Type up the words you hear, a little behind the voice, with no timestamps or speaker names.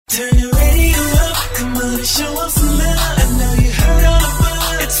Turn your radio up, come on and show us some love. I know you heard all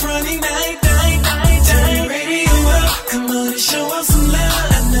about it. It's Ronnie Night. Turn your radio up, come on and show us some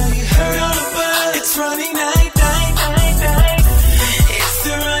love. I know you heard all about it. It's Ronnie Night. It's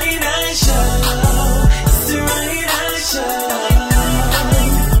the Ronnie Night Show. It's the Ronnie Night Show.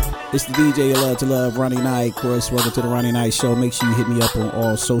 It's the DJ you love to love, Ronnie Knight. Of course, welcome to the Ronnie Knight Show. Make sure you hit me up on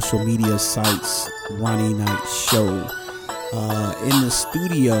all social media sites, Ronnie Knight Show. In the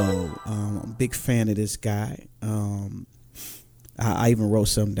studio, I'm a big fan of this guy. I even wrote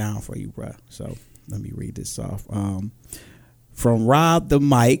something down for you, bro. So let me read this off. From Rob the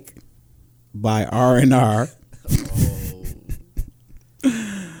Mic by RNR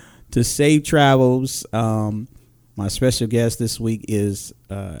to Safe Travels. My special guest this week is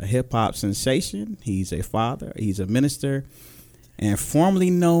a hip hop sensation. He's a father. He's a minister, and formerly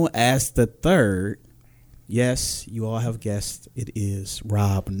known as the Third. Yes, you all have guessed. It is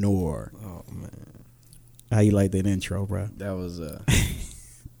RobNor. Oh man, how you like that intro, bro? that was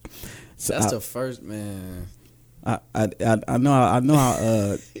So that's the first, man. I know how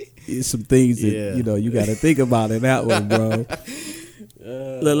some things that you got to think about in that one, bro.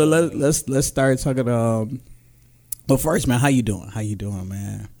 Let's start talking. But first, man, how you doing? How you doing,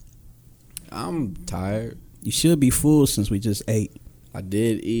 man? I'm tired. You should be full since we just ate. I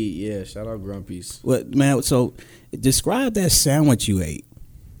did eat, yeah. Shout out Grumpy's. What, man? So describe that sandwich you ate.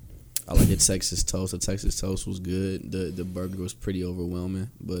 I like the Texas toast. The Texas toast was good. The burger was pretty overwhelming,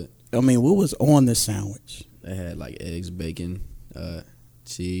 but I mean, what was on the sandwich? they had like eggs, bacon,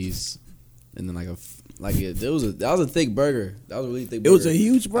 cheese, and then that was a thick burger. That was a really thick burger. It was a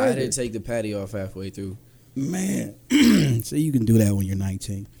huge burger. I had to take the patty off halfway through. Man, so you can do that when you're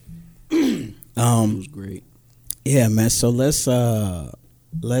 19. It was great. Yeah, man. So let's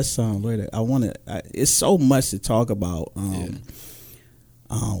it's so much to talk about.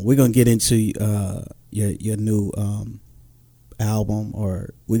 We're gonna get into your new album,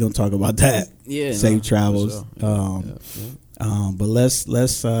 or we're gonna talk about that. Yeah, Safe Travels. Sure. But let's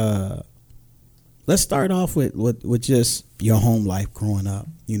start off with just your home life growing up.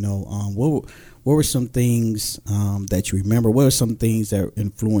 What were some things that you remember? What were some things that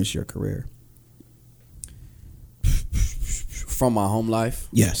influenced your career? From my home life?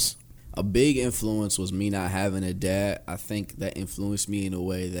 Yes. A big influence was me not having a dad. I think that influenced me in a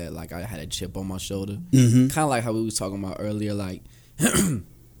way that like I had a chip on my shoulder. Mm-hmm. Kind of like how we was talking about earlier, like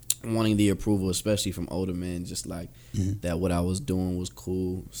wanting the approval, especially from older men, just like that what I was doing was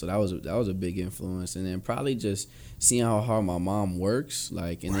cool. So that was a big influence. And then probably just seeing how hard my mom works,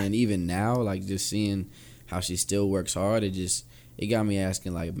 like, and then even now, like just seeing how she still works hard, it got me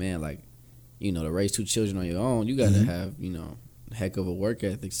asking, like, man, like, to raise two children on your own, you got to have, heck of a work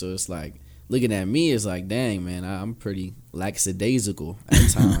ethic. So it's like looking at me, it's like, dang, man, I'm pretty lackadaisical at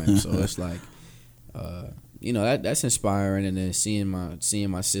times. So it's like, that's inspiring. And then seeing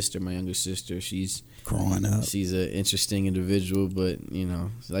my sister, my younger sister, she's growing up. She's an interesting individual, but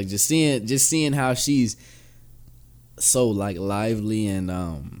like just seeing how she's so like lively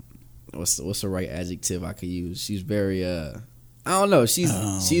and what's the right adjective I could use? She's very I don't know. She's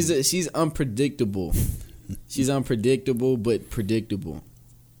unpredictable. She's unpredictable but predictable,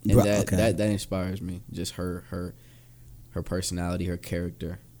 and that inspires me. Just her personality, her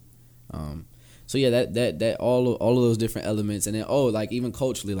character. So yeah, that all of those different elements, and then like even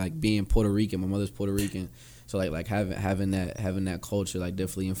culturally, like being Puerto Rican. My mother's Puerto Rican, so like having that culture like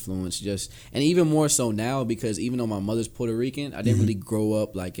definitely influenced and even more so now, because even though my mother's Puerto Rican, I didn't really grow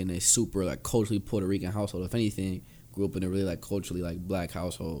up like in a super like culturally Puerto Rican household. If anything, grew up in a really like culturally like black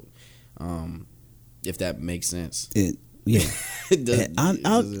household. If that makes sense. Yeah. It does,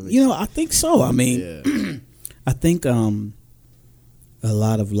 I think so. I mean, yeah. I think a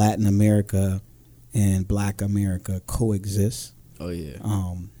lot of Latin America and Black America coexist. Oh yeah.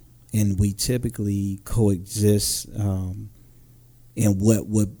 And we typically coexist in what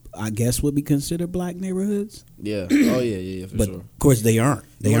would be considered black neighborhoods. Yeah. Oh yeah, for but sure. Of course they aren't.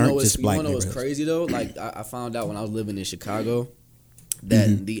 They aren't just black neighborhoods. You know what's crazy though? Like I found out when I was living in Chicago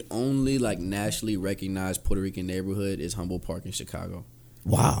that the only like nationally recognized Puerto Rican neighborhood is Humboldt Park in Chicago.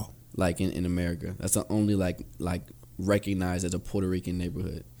 Wow. Like in America, that's the only like recognized as a Puerto Rican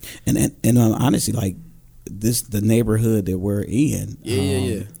neighborhood. And honestly, like the neighborhood that we're in,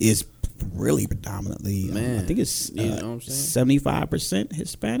 is really predominantly. I think it's 75%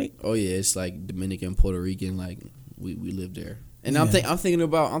 Hispanic. Oh yeah, it's like Dominican, Puerto Rican. Like we live there, and I'm thinking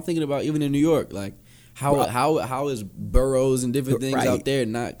about even in New York, like how is boroughs and different things out there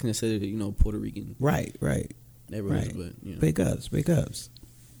not considered Puerto Rican right neighborhoods, but big ups.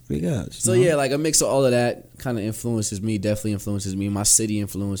 Big ups. So yeah, like a mix of all of that kind of influences me. Definitely influences me. My city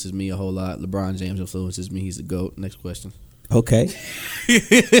influences me a whole lot. LeBron James influences me. He's a GOAT. Next question. Okay.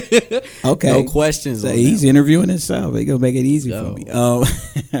 Okay. No questions. So on he's that. interviewing himself. He gonna make it easy Go. for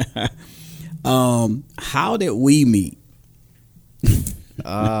me. How did we meet? Hold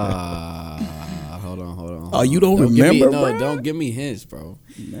on. Oh, you don't Give me- remember, no, bro? don't give me hints, bro.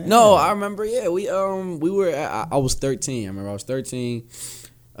 Man. No, I remember. Yeah, we were. I was 13. I remember I was 13.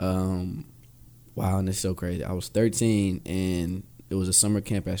 Wow, and it's so crazy. I was 13, and it was a summer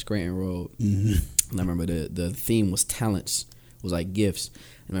camp at Scranton Road. Mm-hmm. And I remember the theme was talents. It was like gifts. I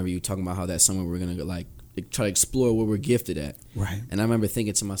remember you talking about how that summer we were gonna like try to explore what we're gifted at. Right. And I remember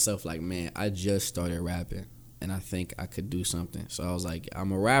thinking to myself, like, man, I just started rapping, and I think I could do something. So I was like,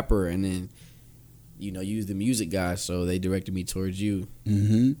 I'm a rapper, and then, you know, use the music guys, so they directed me towards you.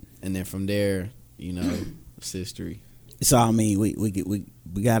 Mm-hmm. And then from there, you know, it's history. So I mean, we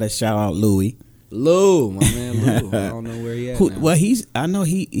got to shout out Louis. Lou, my man Lou. I don't know where he at now. Well, I know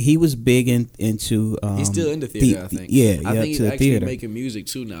he was big into. He's still in the theater, I think. Yeah, I think he's to the actually theater. making music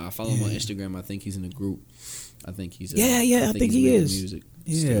too now. I follow him on Instagram. I think he's in a group. I think he's. I think he making is. Music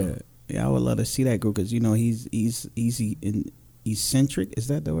Yeah, still. yeah. I would love to see that group because you know he's easy and eccentric. Is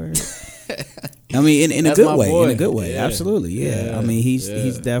that the word? I mean, in a That's good my way. boy. In a good way. Yeah. Absolutely. Yeah. Yeah. I mean, he's Yeah.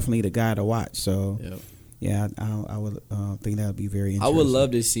 definitely the guy to watch. So Yep. yeah, I would think that would be very I interesting. would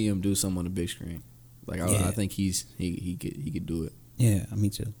love to see him do something on the big screen. Like Yeah. I think he could do it. Yeah, me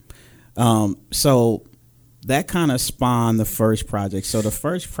too. So that kind of spawned the first project. So the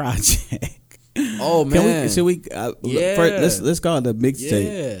first project. Oh man, Yeah. First, let's call it a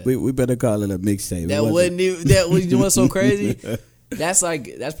mixtape. Yeah. We better call it a mixtape. that wasn't even, that was, you know what's so crazy? That's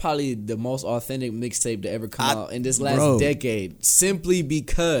probably the most authentic mixtape to ever come out in this last decade. Simply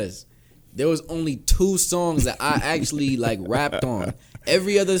because there was only 2 songs that I actually like rapped on.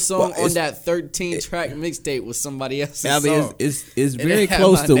 Every other song on that 13-track mixtape was somebody else's I mean, song. it's And very it had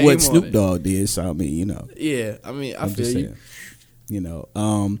close my to name what on Snoop it. Dogg did. So I mean, you know. Yeah, I mean, I I'm feel just you. saying. You know,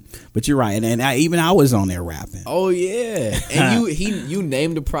 but you're right, and I was on there rapping. Oh yeah, and you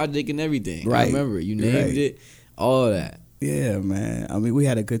named the project and everything. Right. I remember you named it, all of that. Yeah, man. I mean, we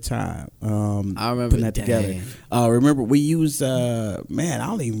had a good time. I remember putting that together. Remember, we used man, I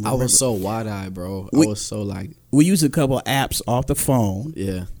don't even remember. I was so wide-eyed, bro. I was so like, we used a couple of apps off the phone,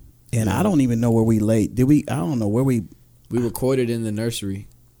 yeah. and I don't even know where we laid. Did we? I don't know where we. We recorded in the nursery.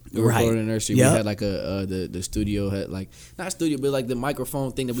 We Right. recorded in the nursery. Yep. We had like the studio had like, not studio, but like the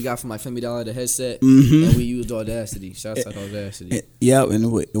microphone thing that we got from like Family Dollar, the headset, and we used Audacity. Shouts out Audacity. Yep,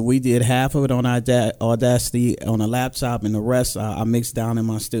 and we did half of it on Audacity on a laptop, and the rest I mixed down in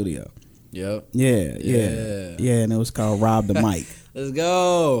my studio. Yep. Yeah, and it was called Rob the Mic. Let's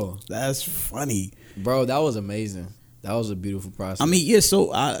go, That's funny. bro. That was amazing. That was a beautiful process. I mean, yeah.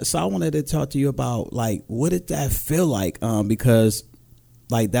 So I wanted to talk to you about like what did that feel like? Because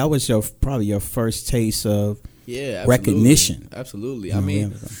like that was probably your first taste of yeah, absolutely. recognition. Absolutely. Oh,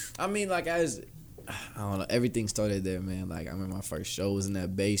 I mean, like as I don't know, everything started there, man. Like I remember my first show was in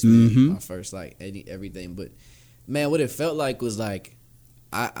that basement. My first like everything, but man, what it felt like was like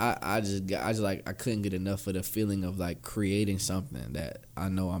I couldn't get enough of the feeling of like creating something that I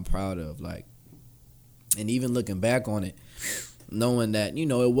know I'm proud of, like, and even looking back on it, knowing that, you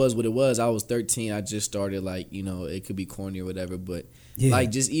know, it was what it was. I was 13. I just started, like, you know, it could be corny or whatever, but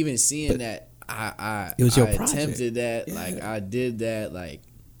like just even seeing that it was your I project. attempted that, like I did that, like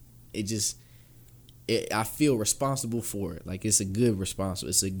I feel responsible for it. Like it's a good responsible.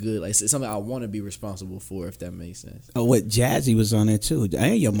 It's a good, like it's something I want to be responsible for, if that makes sense. Oh, what Jazzy was on there too,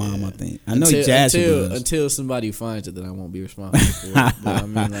 and your mom, I think. I know Jazzy was. Until somebody finds it, that I won't be responsible for it. But I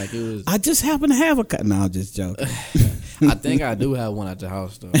mean, like it was. I just happen to have a. No, I'm just joking. I think I do have one at the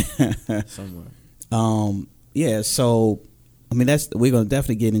house though, somewhere. Yeah. So, I mean, we're gonna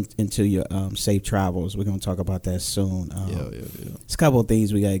definitely get into your safe travels. We're gonna talk about that soon. Yeah. It's a couple of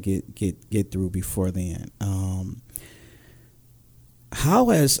things we gotta get through before then. How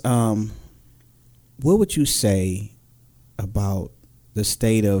has what would you say about the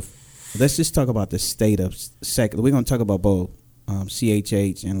state of? Let's just talk about the state of secular. We're gonna talk about both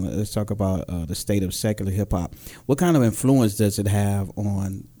CHH and let's talk about the state of secular hip hop. What kind of influence does it have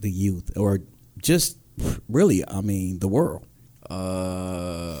on the youth, or just really, I mean, the world?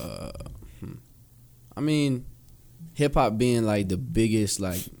 I mean, hip hop being like the biggest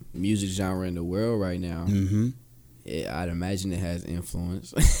like music genre in the world right now, I'd imagine it has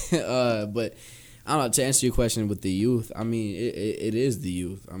influence. But I don't know, to answer your question with the youth, I mean, it is the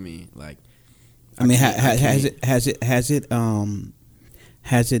youth. I mean, like, has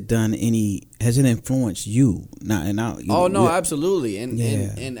has it influenced you? Oh no, absolutely.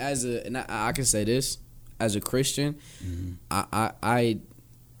 And I can say this as a Christian, I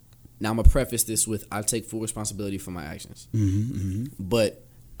now I'm gonna preface this with I take full responsibility for my actions. But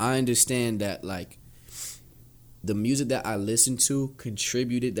I understand that like the music that I listened to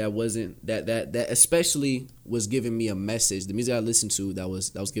contributed. That wasn't that especially was giving me a message. The music I listened to that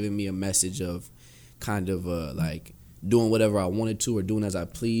was giving me a message of kind of like doing whatever I wanted to or doing as I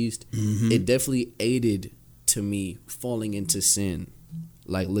pleased. It definitely aided to me falling into sin.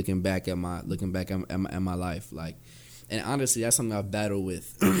 Like looking back at my life, like, and honestly, that's something I've battled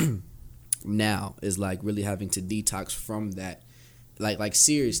with now. Is like really having to detox from that. Like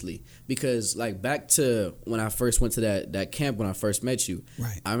seriously, because like back to when I first went to that camp when I first met you,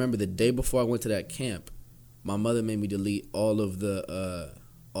 right? I remember the day before I went to that camp, my mother made me delete all of the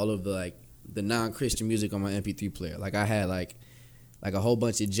like the non-Christian music on my MP3 player. Like I had like a whole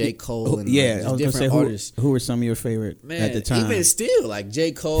bunch of J. Cole and I was different gonna say, artists. Who were some of your favorite at the time? Even still, like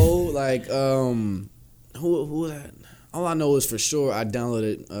J. Cole, like who that? All I know is for sure I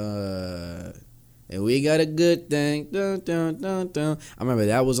downloaded and we got a good thing. Dun, dun, dun, dun. I remember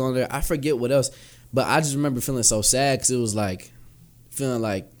that was on there. I forget what else, but I just remember feeling so sad because it was like feeling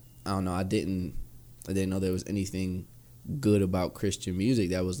like I don't know. I didn't know there was anything good about Christian music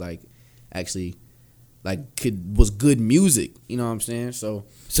that was like actually like was good music. You know what I'm saying? So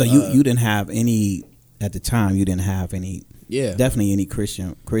you didn't have any at the time. You didn't have any. Yeah, definitely any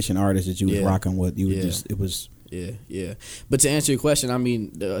Christian artists that you was rocking with. You would just it was. Yeah. But to answer your question, I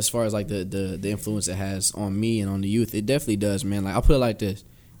mean, as far as like the influence it has on me and on the youth, it definitely does, man. Like I'll put it like this: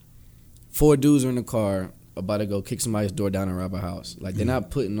 4 dudes are in the car about to go kick somebody's door down and rob a house. Like they're not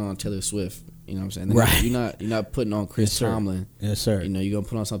putting on Taylor Swift. You know what I'm saying? Right. You're not putting on Chris Tomlin. Yes, sir. You know, you're gonna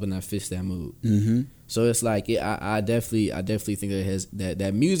put on something that fits that mood. So it's like I definitely think that it has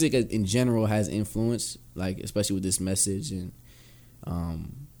that music in general has influence, like especially with this message and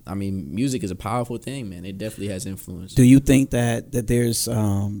I mean, music is a powerful thing, man. It definitely has influence. Do you think that there's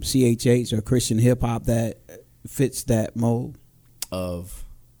CHH or Christian hip hop that fits that mold of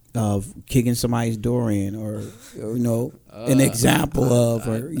kicking somebody's door in, or you know, an example of,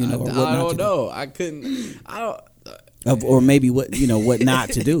 or you know, or what not I don't to know. do? Or maybe what not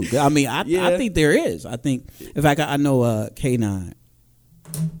to do. I mean, I think there is. I think, in fact, I know K9,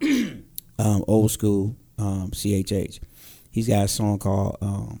 old school CHH. He's got a song called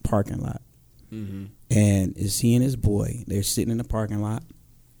Parking Lot. And it's he and his boy. They're sitting in the parking lot.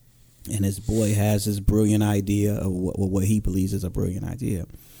 And his boy has this brilliant idea of what he believes is a brilliant idea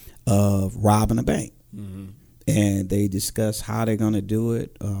of robbing a bank. And they discuss how they're going to do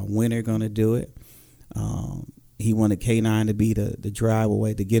it, when they're going to do it. He wanted K9 to be the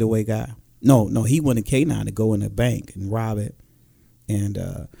drive-away, the getaway guy. No, he wanted K9 to go in the bank and rob it.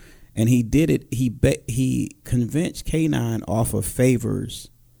 And he did it. He convinced K9 off of favors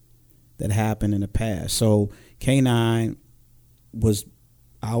that happened in the past. So K9 was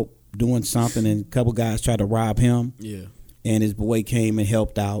out doing something, and a couple guys tried to rob him. Yeah. And his boy came and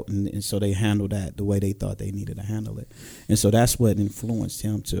helped out, and so they handled that the way they thought they needed to handle it. And so that's what influenced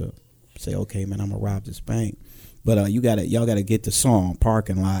him to say, "Okay, man, I'm gonna rob this bank." But y'all gotta get the song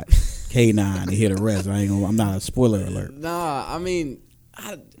 "Parking Lot" K9 to hear the rest. I'm not a spoiler alert. Nah, I mean,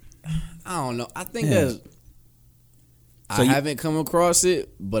 I don't know. I think that I haven't come across it,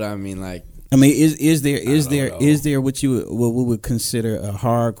 but I mean, like, is there what we would consider a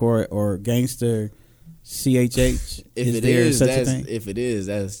hardcore or gangster CHH? If it is,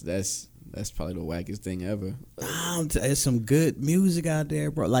 that's probably the wackest thing ever. There's some good music out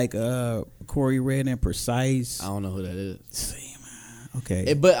there, bro. Like Corey Red and Precise. I don't know who that is. See, man.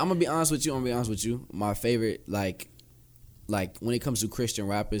 Okay, but I'm gonna be honest with you. My favorite, like when it comes to Christian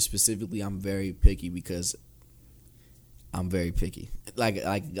rappers specifically, I'm very picky because I'm very picky. Like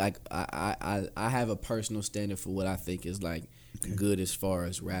I have a personal standard for what I think is like good as far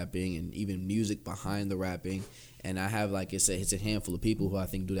as rapping and even music behind the rapping. And I have like it's a handful of people who I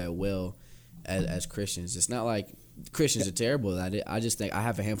think do that well as Christians. It's not like Christians are terrible at it. I just think I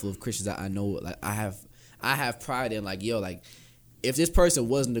have a handful of Christians that I know. Like I have pride in, like, yo, like if this person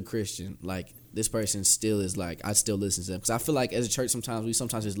wasn't a Christian, like this person still is, like, I still listen to them. Because I feel like as a church we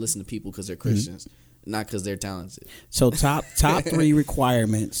sometimes just listen to people because they're Christians, not because they're talented. So top 3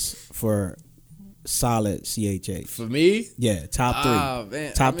 requirements for solid CHH. For me? Yeah, top 3.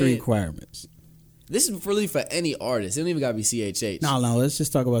 Man, top 3 requirements. This is really for any artist. It don't even got to be CHH. No, let's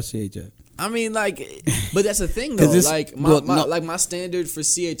just talk about CHH. I mean, like, but that's the thing though. Like my standard for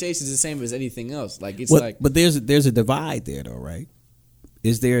CHH is the same as anything else. Like it's but there's a divide there though, right?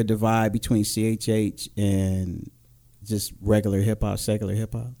 Is there a divide between CHH and just regular hip hop, secular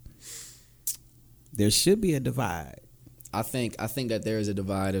hip hop? There should be a divide. I think that there is a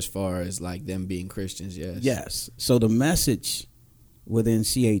divide as far as like them being Christians. Yes. Yes. So the message within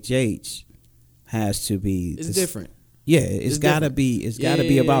CHH has to be different. Yeah, it's gotta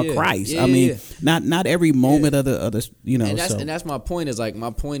be about Christ. I mean, not every moment of the you know. And that's my point. Is like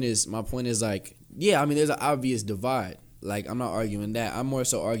my point is like, yeah. I mean, there's an obvious divide. Like, I'm not arguing that. I'm more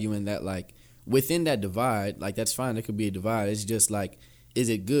so arguing that like within that divide, like that's fine. There could be a divide. It's just like, is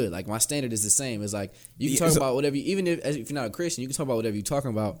it good? Like, my standard is the same. It's like you can talk about whatever, even if you're not a Christian, you can talk about whatever you're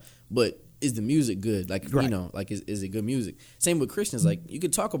talking about, but is the music good? Like, right. You know, like is it good music? Same with Christians. Like, you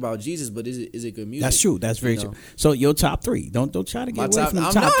could talk about Jesus, but is it good music? That's true. That's very true. So your top three. Don't try to get away from the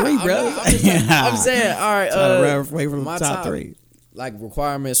I'm top not, three, bro. I'm saying, all right. Try to run away from my the top three. Like,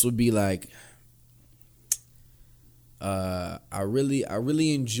 requirements would be like, I really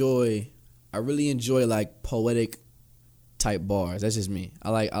enjoy like poetic type bars. That's just me.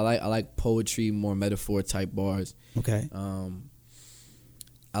 I like poetry, more metaphor type bars. Okay.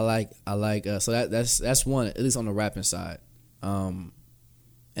 I like so that's one, at least on the rapping side. And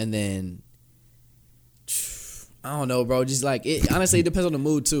then I don't know, bro, just like it honestly it depends on the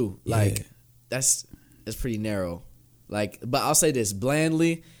mood too. Like that's pretty narrow. Like, but I'll say this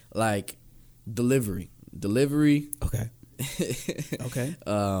blandly, like delivery. Okay. Okay.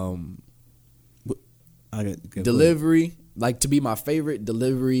 Delivery, like to be my favorite,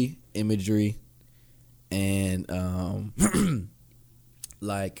 delivery, imagery, and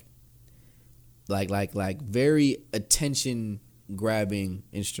like very attention grabbing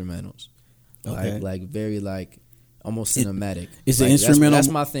instrumentals. Okay. Like very like almost cinematic. Is like, the instrumental? That's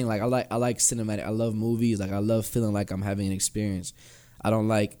my thing. Like I like cinematic. I love movies. Like I love feeling like I'm having an experience. I don't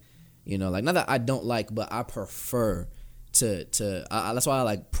like, you know, like not that I don't like, but I prefer to that's why I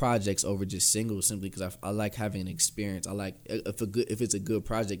like projects over just singles, simply because I like having an experience. I like if it's a good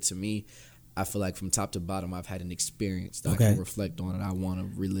project to me, I feel like from top to bottom I've had an experience that I can reflect on and I want to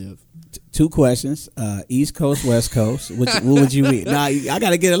relive. Two questions: East Coast, West Coast. What would you eat? Nah, I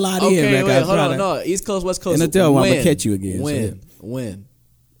gotta get a lot in, man. Wait, hold on, no, East Coast, West Coast. And I'm gonna catch you again. When?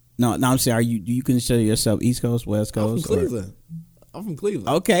 No, I'm saying, do you consider yourself East Coast, West Coast? I'm from Cleveland. I'm from Cleveland.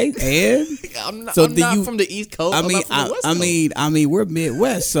 Okay, and I'm not from the East Coast. I'm not from the West Coast. I mean, we're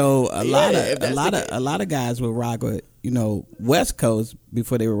Midwest, so a lot of guys will rock with, you know, West Coast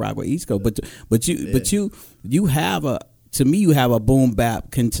before they would rock with East Coast. But you have a boom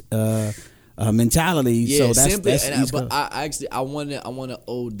bap mentality. Yeah, so that's simply. East Coast. But I want to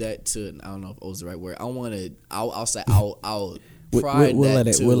owe that to, I don't know if "owe" is the right word. I'll say I'll. We'll let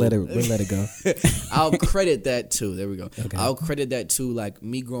it go. I'll credit that too. There we go. Okay. I'll credit that to like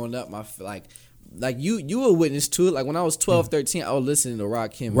me growing up. Like you were a witness to it. Like when I was 12, 13, I was listening to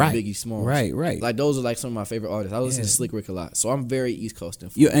Rakim and Biggie Smalls. Right. Like those are like some of my favorite artists. I was listening to Slick Rick a lot. So I'm very East Coast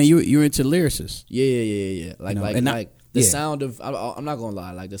influenced. You're into lyricists. Yeah. Like the sound of, I'm not gonna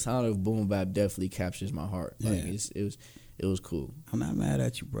lie. Like the sound of boom bap definitely captures my heart. Like it was cool. I'm not mad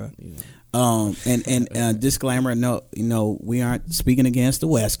at you, bro. And disclaimer, no, you know, we aren't speaking against the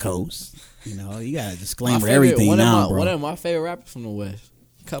West Coast. You know, you gotta disclaimer everything now, bro. One of my favorite rappers from the West.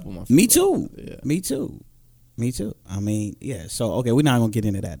 A couple of my favorite. Me too. Yeah. Me too. I mean, yeah. So okay, we're not gonna get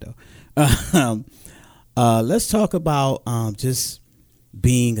into that though. Let's talk about just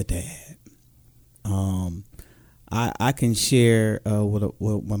being a dad. I can share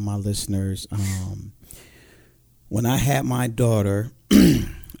with my listeners. When I had my daughter,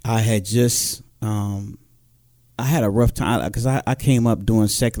 I had just I had a rough time because I came up doing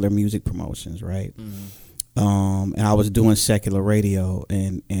secular music promotions, right? Mm-hmm. And I was doing secular radio,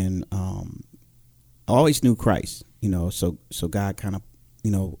 and I always knew Christ, you know. So God kind of,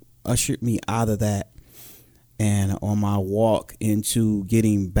 you know, ushered me out of that, and on my walk into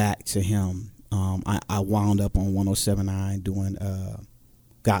getting back to Him, I wound up on 107.9 doing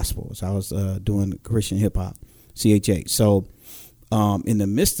gospels. I was doing Christian hip hop. CHH. So in the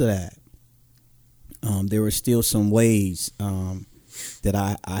midst of that, there were still some ways that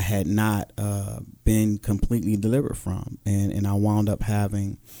I had not been completely delivered from, and I wound up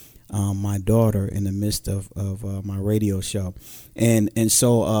having my daughter in the midst of my radio show, and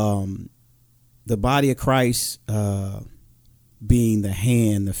so the body of Christ being the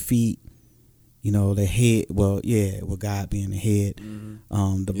hand, the feet, you know, the head. Well, God being the head,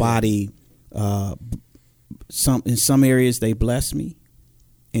 the body. In some areas they bless me,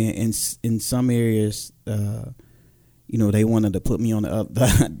 and in some areas, you know, they wanted to put me on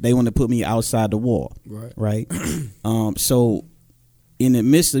they wanted to put me outside the wall, right? So in the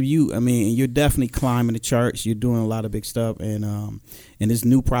midst of you, I mean, you're definitely climbing the charts. You're doing a lot of big stuff, and this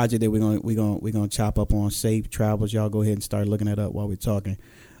new project that we're gonna chop up on, Safe Travels. Y'all go ahead and start looking that up while we're talking.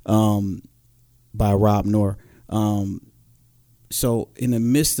 By RobNor. So in the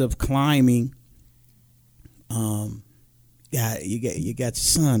midst of climbing, you got your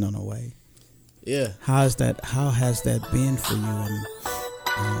son on the way. Yeah. How has that been for you,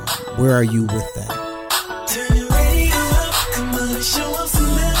 and where are you with that?